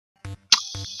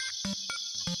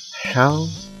how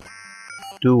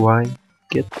do I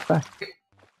get back?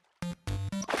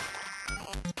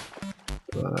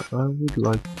 I would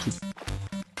like to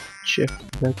check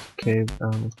that cave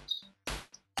out.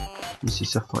 This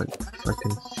is a find if I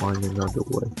can find another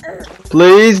way.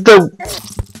 Please don't.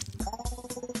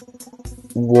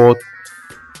 What?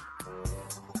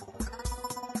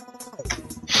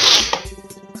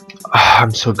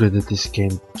 I'm so good at this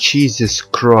game. Jesus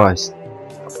Christ.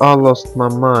 I lost my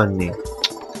money.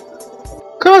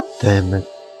 God damn it.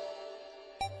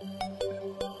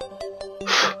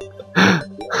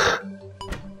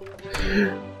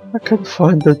 I can't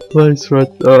find that place right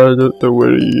now. I don't know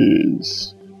where he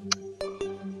is.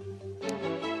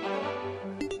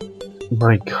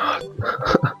 My God.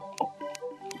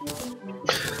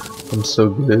 I'm so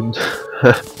good.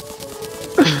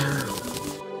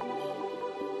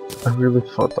 I really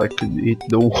thought I could eat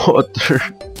the water.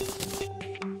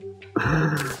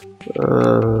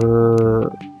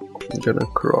 I'm gonna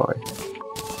cry.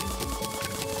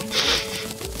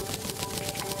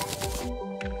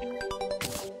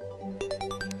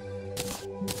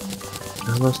 I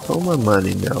lost all my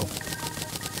money now.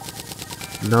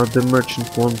 Now the merchant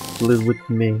won't live with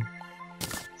me.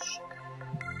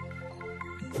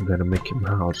 I'm gonna make him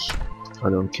a house. I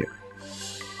don't care.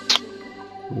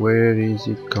 Where is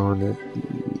it gonna be?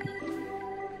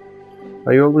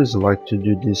 I always like to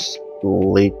do this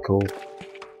little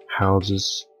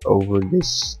houses over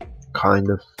this kind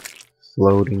of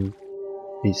floating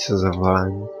pieces of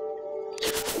land.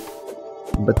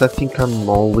 But I think I'm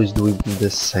always doing the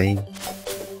same.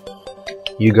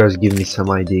 You guys give me some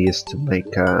ideas to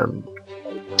make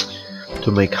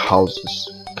houses,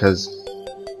 because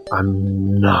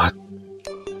I'm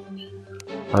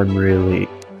really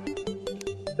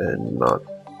not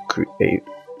create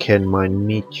can mine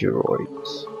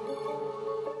meteoroids.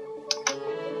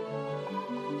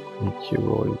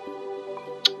 Meteoroid.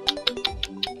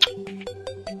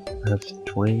 I have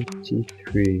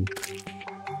 23.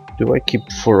 Do I keep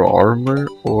for armor,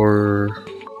 or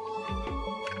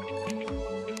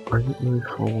I don't know if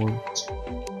I want.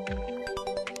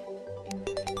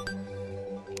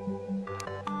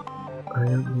 I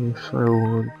don't know if I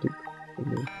want to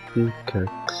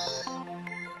pickaxe.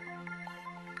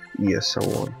 Yes, I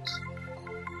want.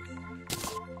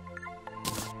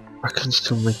 I can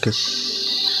still make a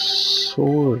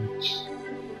sword.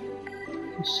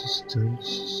 This is 10, this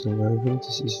is 11,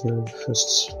 this is very fast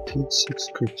speed, 6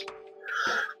 crit.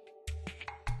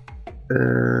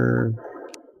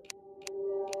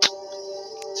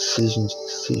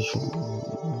 Fission.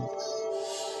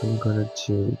 I'm gonna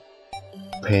do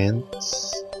pants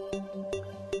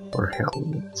or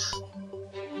helmets.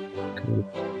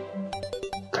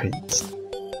 Pants.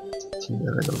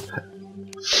 That I don't have.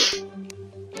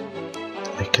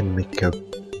 I can make a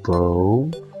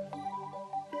bow.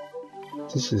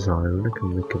 This is iron. I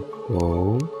can make a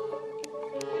bow.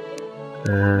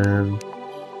 And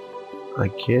I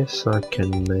guess I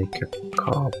can make a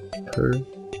copper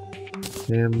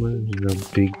hammer. No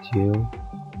big deal.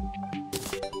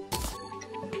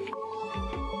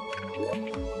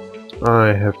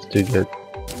 I have to get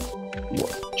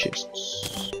what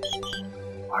chests?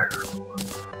 Iron.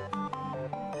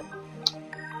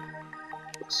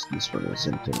 This one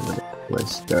isn't in the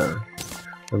place there.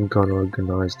 I'm gonna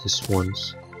organize this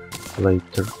once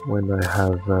later when I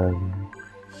have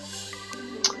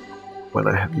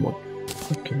more.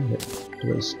 Okay,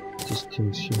 place these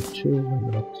things here too. Why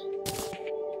not?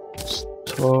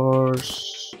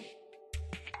 Stars.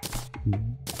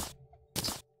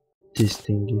 This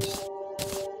thing is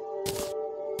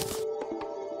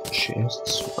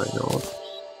chests. Why not?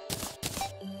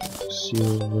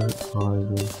 Silver,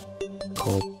 iron,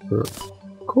 copper.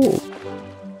 Cool.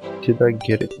 Did I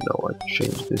get it? No, I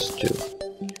changed this too.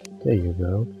 There you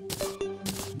go.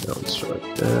 No, it's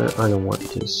right there. I don't want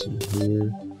this in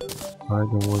here. I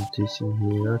don't want this in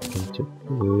here. I can take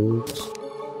wood.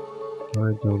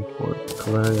 I don't want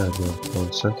clay. I don't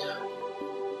want sand.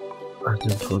 I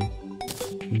don't want.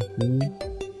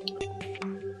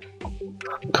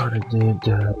 I'm gonna do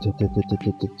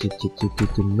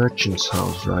the merchant's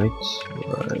house, right?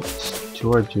 Right.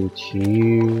 Do I do it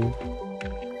here?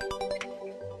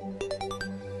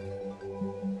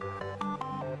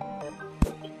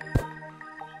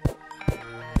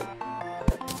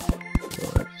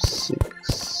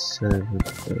 7,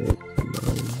 8, 9,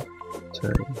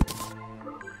 10.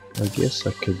 I guess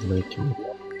I could make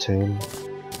it 10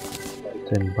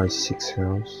 by 6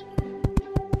 house.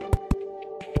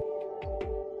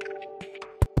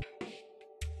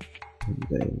 And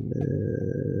then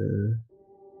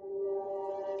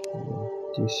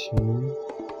this here.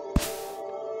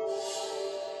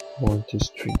 Want this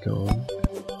tree gone.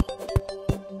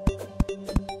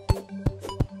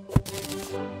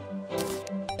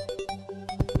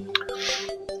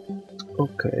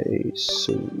 Okay,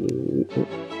 so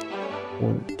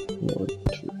 1, 2,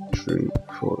 3,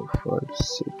 4, 5,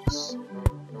 6.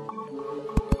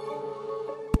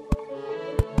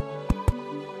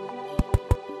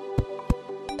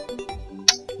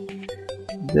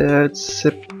 That's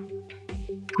a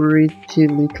pretty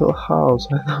little house.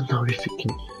 I don't know if you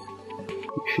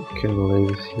can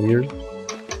live here.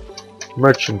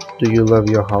 Merchant, do you love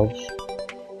your house?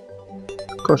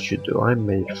 Of course you do. I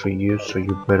made it for you, so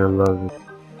you better love it.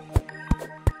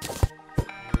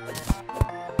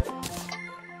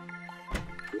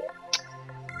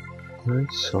 I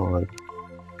saw a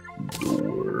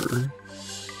door.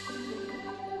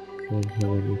 Don't have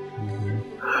anything here.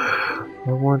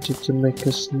 I wanted to make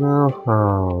a snow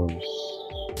house.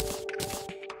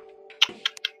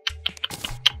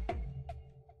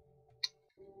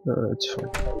 It's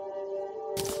fine,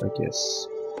 I guess.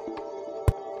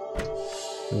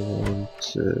 I want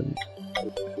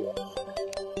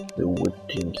the wood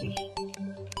thingy.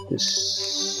 This.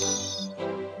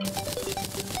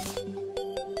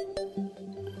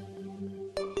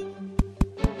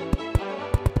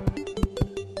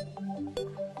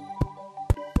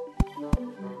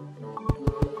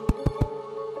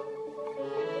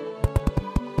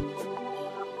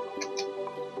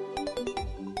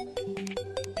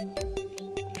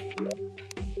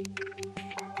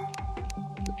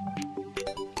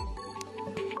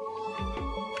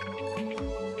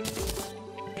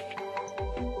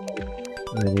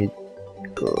 I need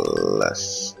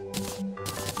glass.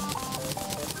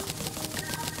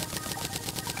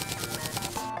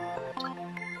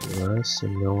 Glass,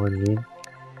 and now I need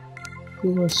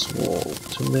glass wall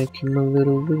to make him a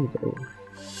little window.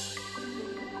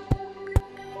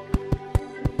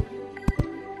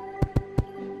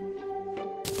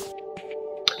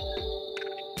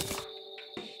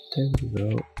 There we go.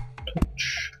 Touch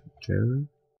there.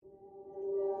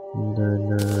 And then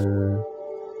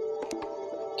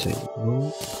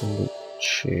table and the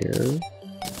chair.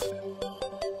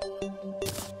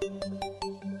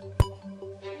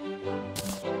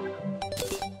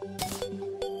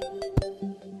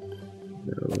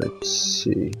 Now let's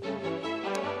see.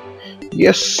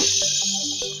 Yes.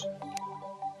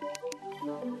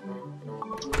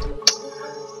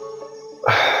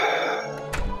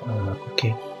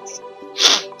 Okay.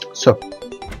 So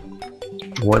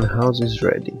one house is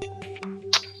ready.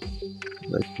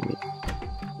 Let me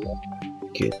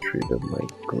get rid of my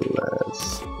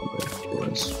glass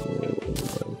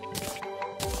wall.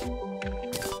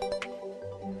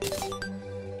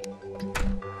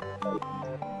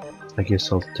 I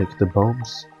guess I'll take the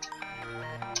bombs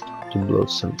to blow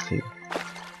something.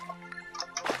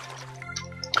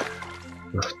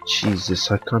 Oh,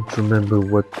 Jesus, I can't remember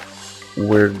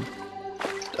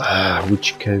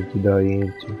which cave did I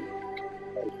enter?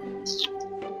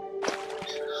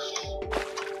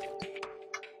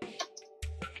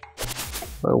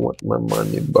 I want my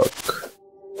money back.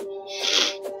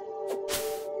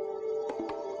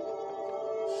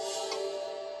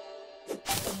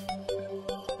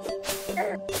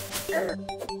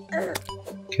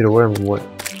 Get away from what?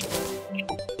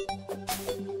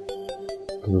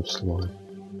 Blue slime.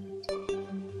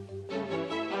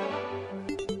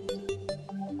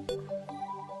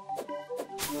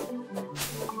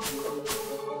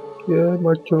 Yeah,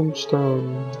 my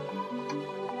tombstone.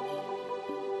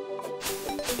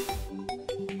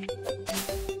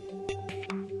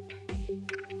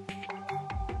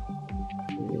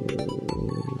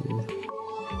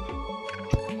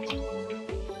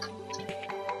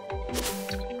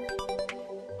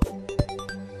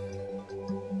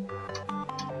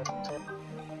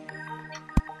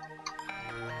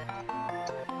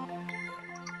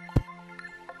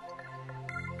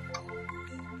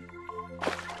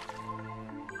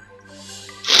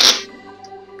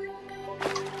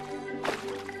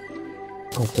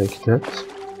 I'll take that.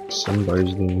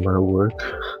 Somebody's doing my work.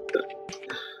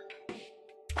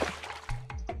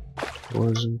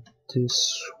 Wasn't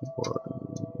this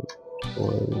one?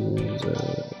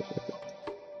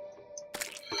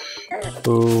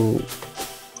 Oh,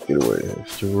 get away! I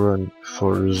have to run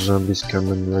before zombies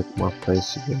come and wreck my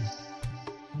face again.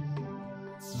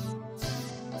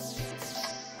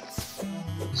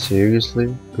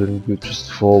 Seriously? Couldn't you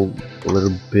just fall a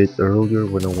little bit earlier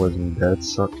when I wasn't that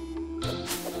sucked?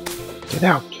 Get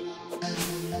out!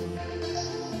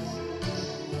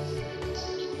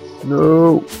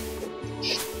 No!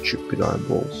 Stupid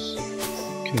eyeballs.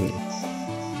 Okay.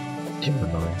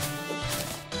 Demon eye.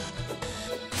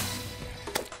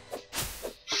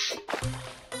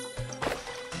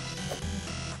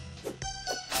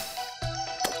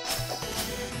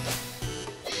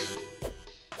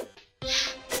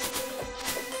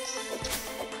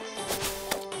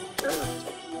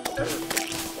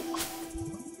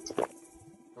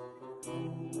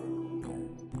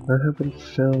 I haven't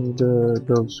found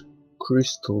those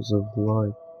crystals of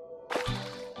life.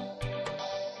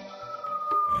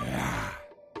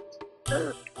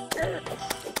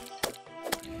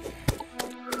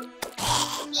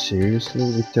 Seriously,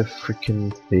 with the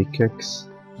freaking pickaxe?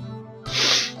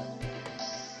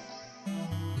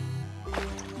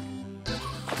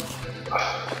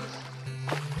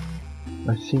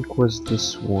 I think was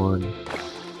this one.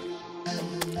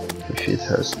 If it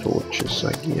has torches,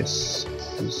 I guess.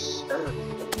 This.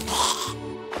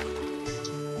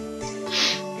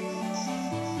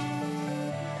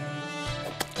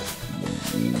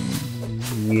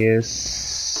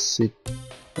 Yes, it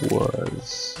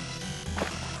was.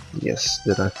 Yes,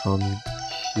 that I found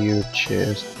here,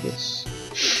 chest, yes.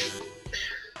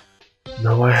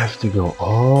 Now I have to go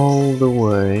all the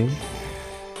way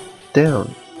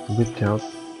down without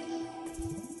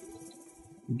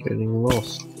getting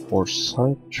lost or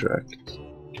sidetracked.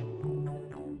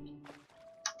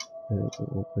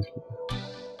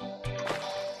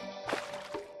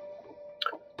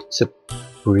 It's a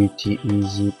pretty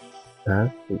easy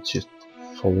path, it's just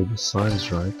follow the signs,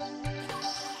 right?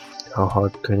 How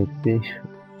hard can it be?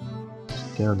 It's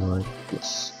down, right?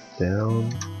 Yes, down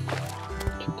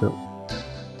to the...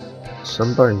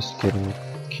 Somebody's getting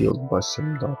killed by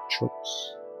some dog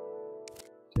trucks.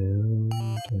 Down,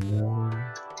 down,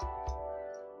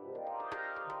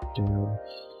 down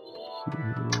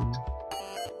here.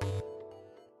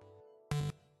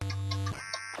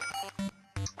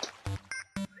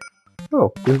 Oh,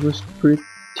 it was pretty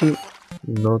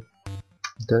not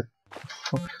that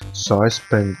far. So I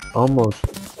spent almost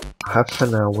half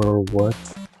an hour or what,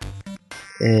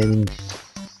 and in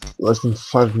less than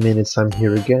 5 minutes I'm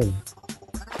here again.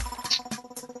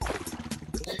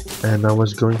 And I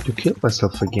was going to kill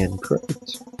myself again,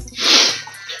 correct?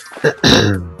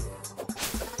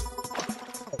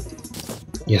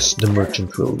 Yes, the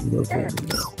merchant will move in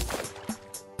now.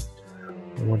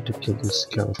 I want to kill these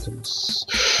skeletons.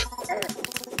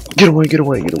 Get away, get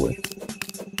away, get away.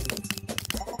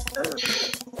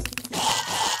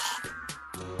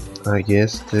 I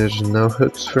guess there's no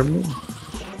hooks for me.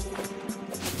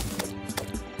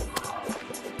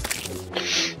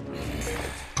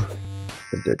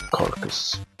 A dead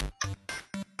carcass.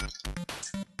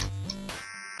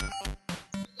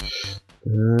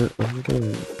 I'm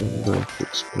going to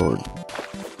explore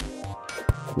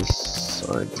this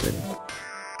side then.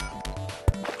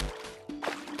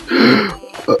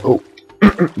 Oh,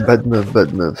 bad move,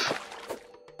 bad move.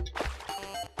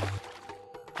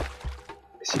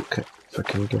 See if I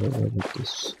can get away with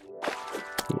this.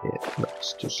 Yeah, no,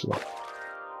 it's too slow.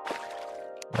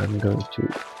 I'm going to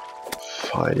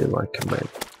fight it like a man.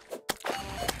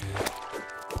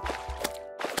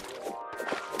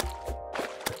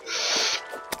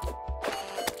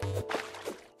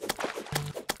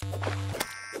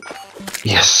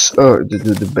 Yes! Oh,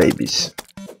 the babies.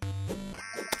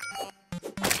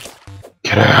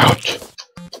 Get out!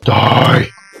 Die!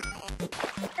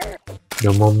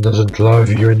 Your mom doesn't love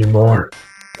you anymore.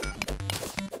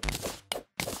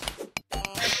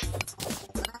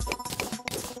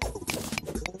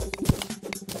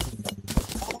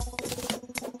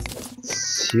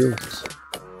 Sealed.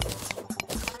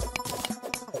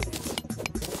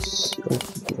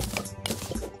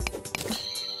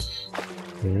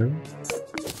 Yeah.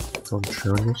 Don't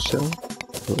drown yourself,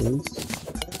 please.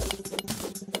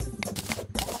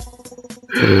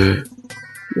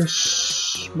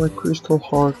 Yes, my crystal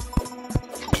heart.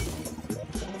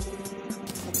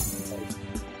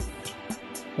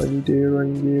 Are you there? Are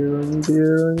you there? Are you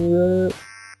there? Are you there?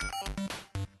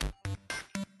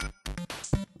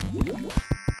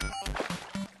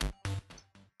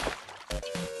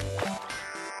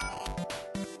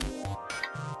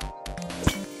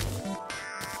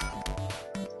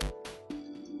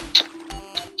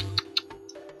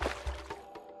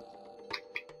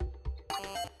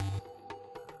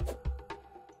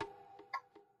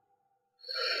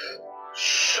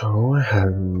 So I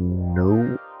have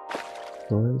no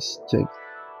place to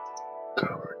go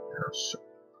right now, so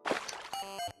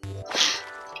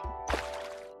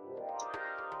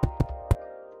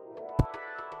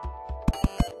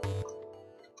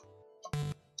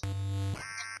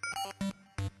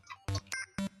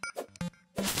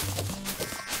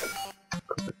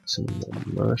collect some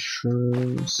more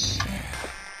mushrooms.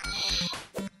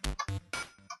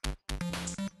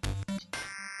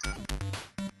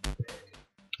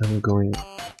 I'm going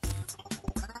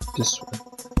this way.